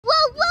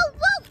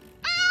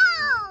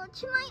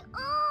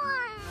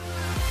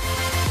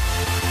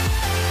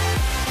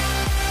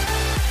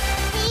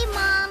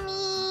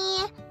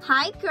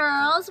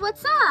girls,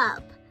 what's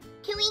up?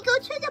 Can we go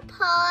to the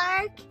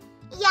park?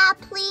 Yeah,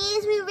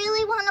 please. We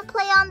really want to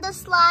play on the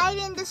slide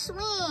and the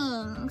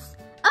swings.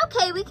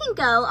 Okay, we can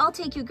go. I'll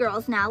take you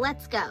girls now.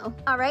 Let's go.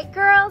 All right,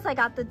 girls, I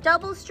got the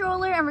double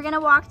stroller and we're gonna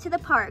walk to the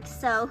park.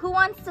 So who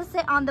wants to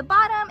sit on the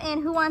bottom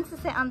and who wants to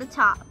sit on the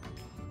top?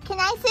 Can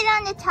I sit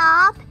on the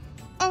top?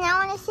 And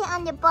I want to sit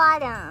on the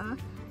bottom.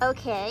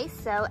 Okay,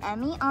 so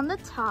Emmy on the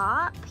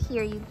top.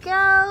 Here you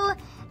go.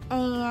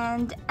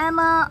 And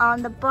Emma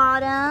on the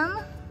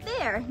bottom.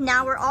 There,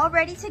 now we're all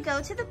ready to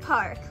go to the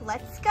park.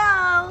 Let's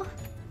go.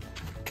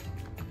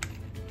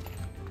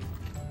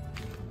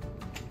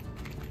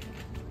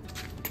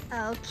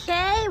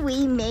 Okay,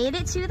 we made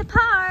it to the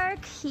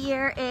park.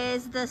 Here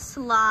is the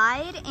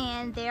slide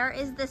and there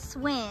is the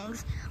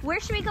swings. Where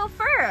should we go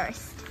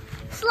first?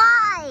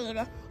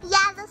 Slide.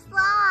 Yeah, the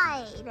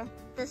slide.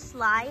 The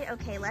slide?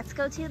 Okay, let's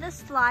go to the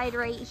slide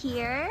right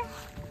here.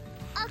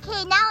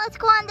 Okay, now let's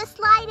go on the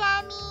slide,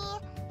 Emmy.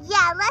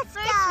 Yeah, let's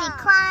go. First, we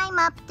climb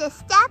up the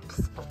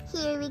steps.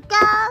 Here we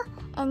go.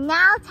 And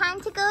now,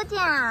 time to go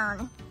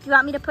down. Do you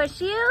want me to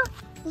push you?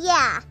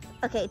 Yeah.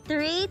 Okay,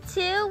 3,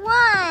 2,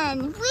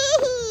 1.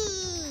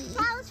 Whee!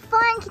 That was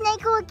fun. Can I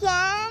go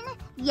again?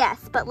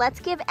 Yes, but let's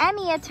give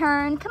Emmy a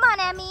turn. Come on,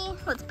 Emmy.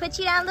 Let's put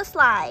you down the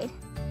slide.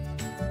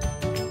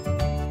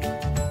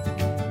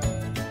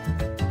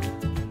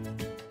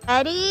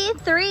 Ready?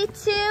 3,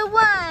 2,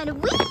 1.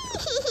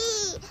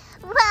 Whee!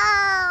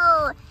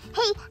 Whoa!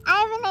 Hey, I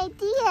have an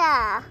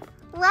idea.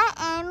 What,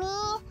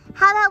 Emmy?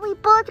 How about we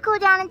both go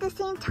down at the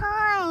same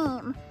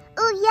time?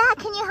 Oh, yeah.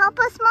 Can you help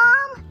us,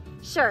 Mom?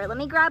 Sure, let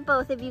me grab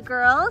both of you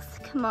girls.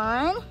 Come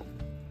on.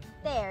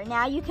 There,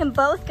 now you can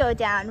both go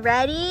down.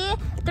 Ready?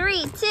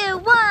 3, 2,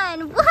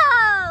 1.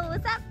 Whoa!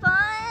 Was that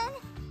fun?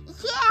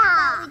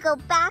 Yeah! We go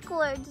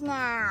backwards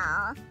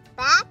now.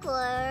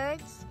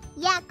 Backwards?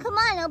 Yeah, come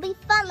on, it'll be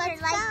fun.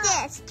 Let's like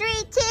this. 3,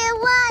 2,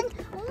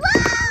 1.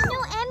 Whoa!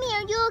 No, Emmy,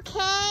 are you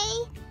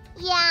okay?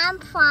 Yeah, I'm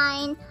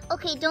fine.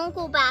 Okay, don't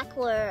go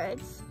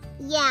backwards.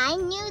 Yeah, I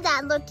knew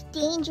that looked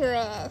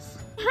dangerous.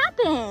 What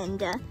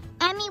happened?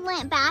 Emmy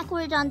went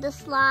backwards on the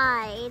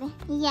slide.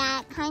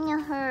 Yeah, it kind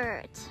of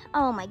hurt.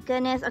 Oh my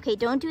goodness. Okay,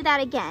 don't do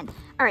that again.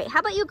 All right,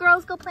 how about you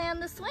girls go play on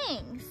the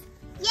swings?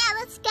 Yeah,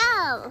 let's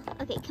go.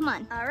 Okay, come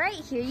on. All right,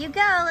 here you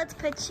go. Let's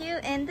put you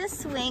in the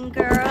swing,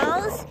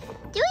 girls.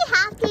 Do we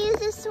have to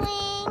use a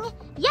swing?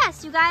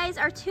 Yes, you guys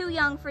are too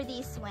young for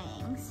these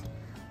swings.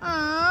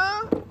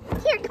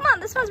 Here, come on.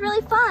 This one's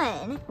really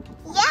fun.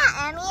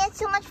 Yeah, Emmy, it's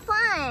so much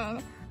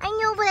fun. I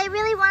know, but I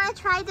really want to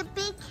try the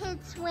big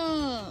kid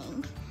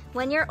swing.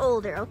 When you're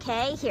older,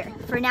 okay? Here,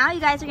 for now, you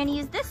guys are gonna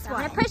use this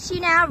one. I'm gonna push you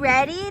now.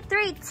 Ready?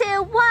 3,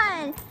 2,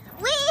 1.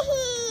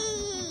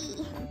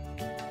 Whee!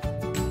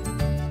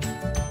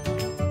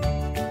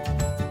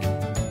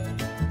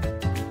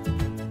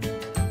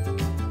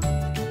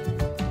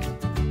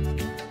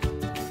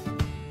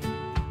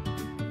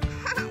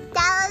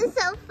 That was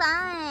so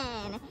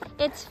fun.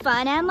 It's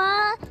fun,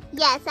 Emma?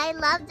 Yes, I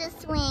love the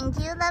swing.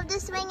 Do you love the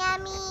swing,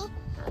 Emmy?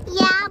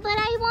 Yeah, but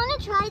I want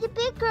to try the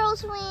big girl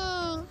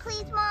swing.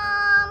 Please,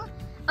 Mom.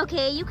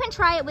 Okay, you can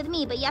try it with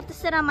me, but you have to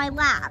sit on my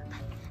lap.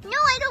 No,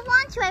 I don't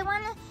want to. I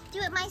want to do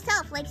it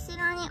myself, like sit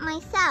on it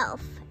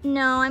myself.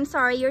 No, I'm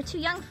sorry. You're too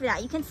young for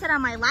that. You can sit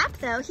on my lap,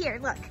 though. Here,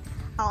 look.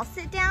 I'll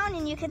sit down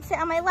and you can sit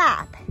on my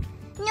lap.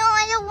 No,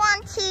 I don't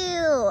want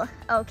to.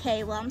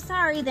 Okay, well, I'm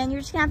sorry. Then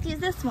you're just going to have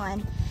to use this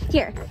one.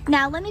 Here,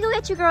 now let me go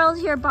get you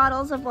girls your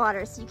bottles of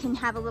water so you can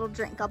have a little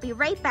drink. I'll be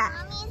right back.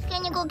 Mommy's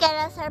going to go get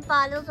us our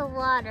bottles of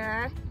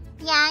water.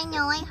 Yeah, I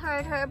know, I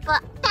heard her,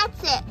 but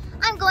that's it.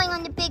 I'm going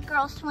on the big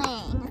girl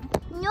swing.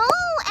 No,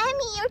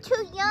 Emmy, you're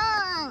too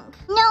young.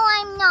 No,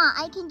 I'm not.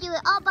 I can do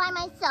it all by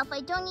myself.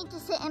 I don't need to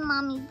sit in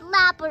Mommy's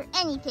lap or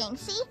anything.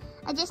 See?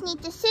 I just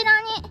need to sit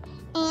on it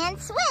and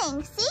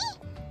swing. See?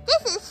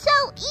 This is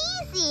so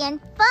easy and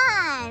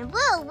fun.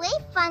 Whoa, way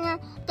funner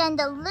than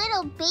the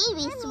little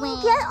baby swing.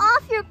 Get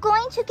off, you're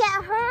going to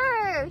get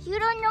hurt. You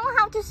don't know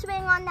how to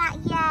swing on that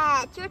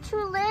yet. You're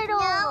too little.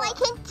 No, I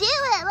can do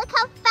it. Look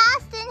how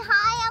fast and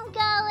high I'm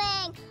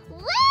going.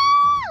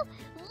 Woo!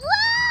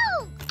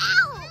 Whoa!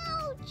 Ow!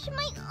 Ouch,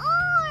 my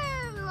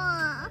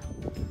arm.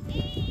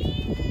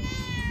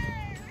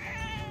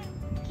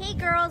 Okay,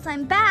 girls,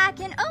 I'm back.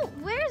 And oh,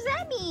 where's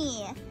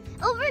Emmy?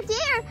 Over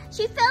there,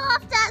 she fell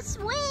off that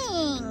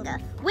swing.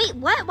 Wait,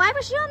 what? Why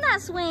was she on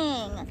that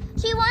swing?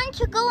 She wanted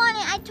to go on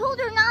it. I told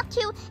her not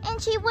to,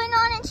 and she went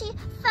on and she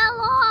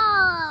fell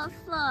off.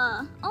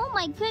 Oh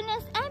my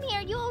goodness, Emmy,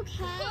 are you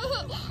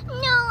okay? No,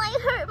 I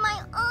hurt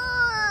my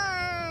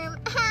arm.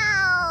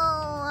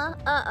 Ow.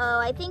 Uh-oh,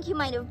 I think you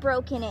might have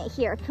broken it.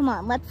 Here, come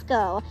on, let's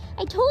go.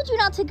 I told you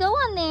not to go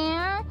on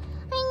there.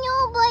 I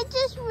know, but I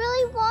just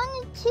really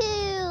wanted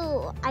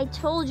to. I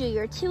told you,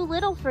 you're too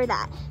little for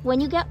that. When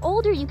you get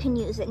older, you can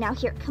use it. Now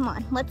here, come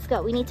on, let's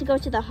go. We need to go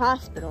to the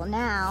hospital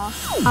now.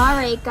 All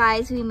right,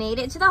 guys, we made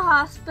it to the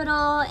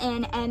hospital,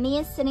 and Emmy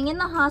is sitting in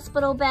the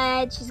hospital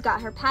bed. She's got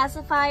her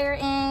pacifier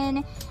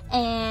in,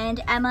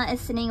 and Emma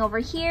is sitting over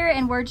here,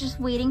 and we're just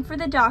waiting for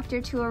the doctor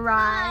to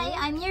arrive.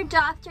 Hi, I'm your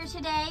doctor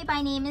today.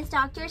 My name is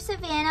Dr.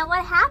 Savannah.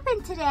 What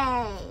happened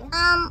today?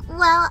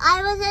 Well,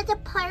 I was at the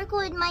park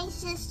with my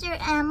sister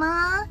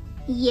Emma.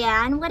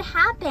 Yeah, and what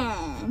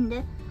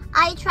happened?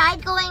 I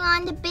tried going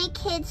on the big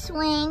kid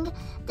swing,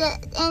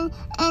 and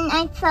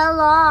I fell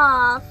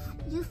off.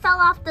 You fell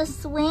off the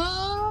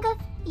swing?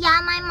 Yeah,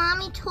 my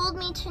mommy told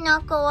me to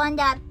not go on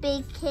that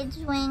big kid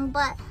swing,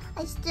 but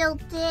I still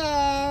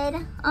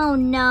did. Oh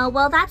no,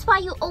 well that's why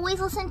you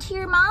always listen to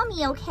your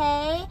mommy,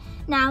 okay?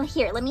 Now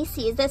here, let me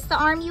see, is this the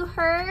arm you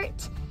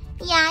hurt?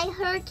 Yeah, I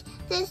hurt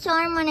this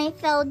arm when I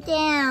fell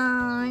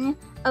down.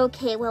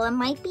 Okay, well it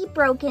might be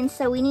broken,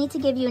 so we need to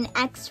give you an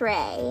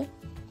x-ray.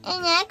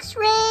 An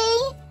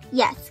x-ray?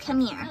 Yes,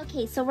 come here.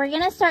 Okay, so we're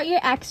gonna start your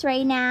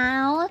x-ray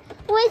now.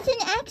 What's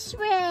an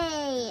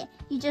x-ray?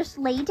 You just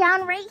lay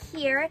down right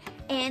here,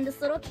 and this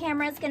little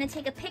camera is gonna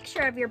take a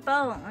picture of your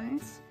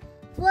bones.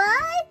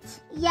 What?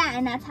 Yeah,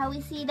 and that's how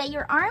we see that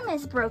your arm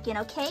is broken,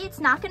 okay?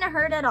 It's not gonna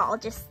hurt at all,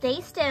 just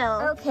stay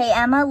still. Okay,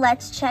 Emma,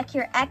 let's check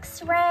your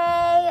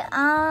x-ray.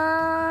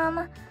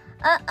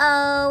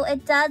 Uh-oh,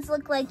 it does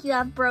look like you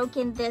have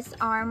broken this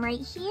arm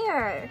right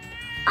here.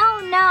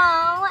 Oh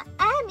no,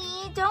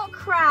 Emmy, don't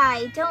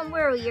cry. Don't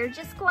worry, you're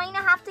just going to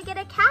have to get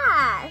a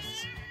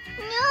cast.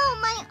 No,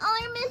 my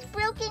arm is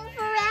broken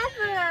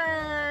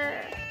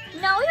forever.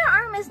 No, your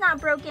arm is not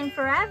broken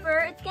forever.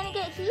 It's gonna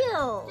get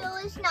healed. So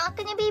it's not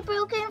gonna be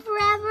broken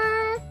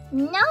forever?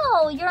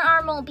 No, your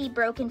arm won't be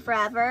broken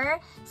forever.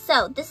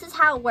 So this is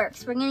how it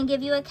works. We're gonna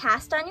give you a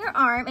cast on your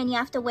arm, and you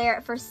have to wear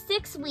it for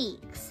 6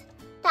 weeks.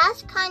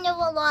 That's kind of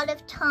a lot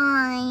of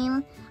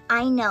time.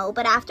 I know,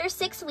 but after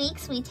 6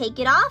 weeks, we take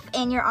it off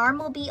and your arm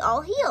will be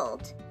all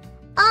healed.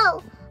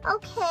 Oh,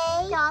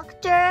 okay.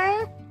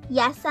 Doctor?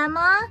 Yes,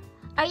 Emma?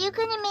 Are you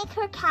gonna make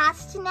her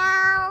cast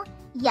now?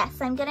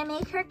 Yes, I'm gonna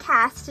make her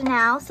cast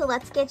now, so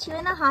let's get you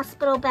in the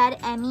hospital bed,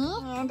 Emmy.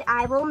 And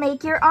I will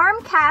make your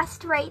arm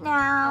cast right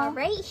now. All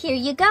right, here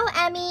you go,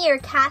 Emmy. Your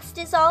cast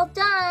is all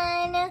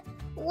done.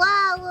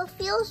 Wow, it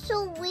feels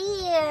so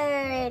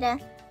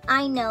weird.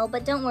 I know,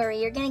 but don't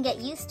worry, you're gonna get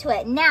used to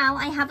it. Now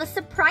I have a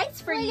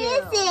surprise for you.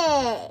 What is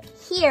it?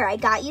 Here, I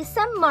got you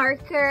some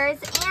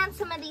markers and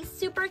some of these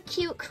super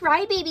cute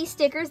crybaby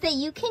stickers that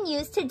you can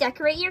use to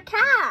decorate your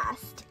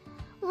cast.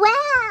 Wow!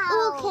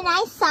 Ooh, can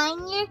I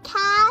sign your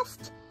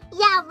cast?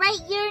 Yeah,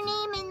 write your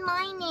name and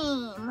my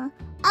name.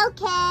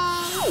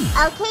 Okay.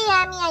 Okay,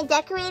 Emmy, I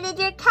decorated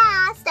your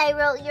cast. I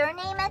wrote your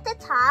name at the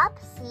top.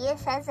 See, it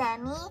says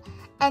Emmy.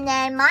 And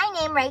then my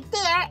name right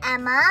there,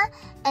 Emma.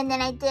 And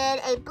then I did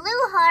a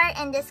blue heart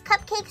and this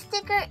cupcake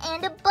sticker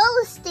and a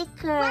bow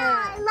sticker.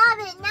 Wow, I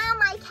love it. Now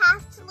my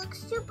cast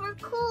looks super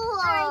cool.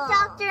 All right,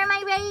 doctor, am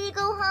I ready to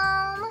go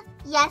home?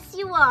 Yes,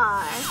 you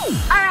are.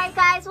 All right,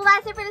 guys. Well,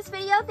 that's it for this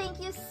video.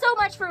 Thank you so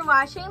much for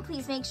watching.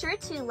 Please make sure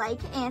to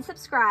like and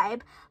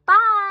subscribe.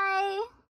 Bye.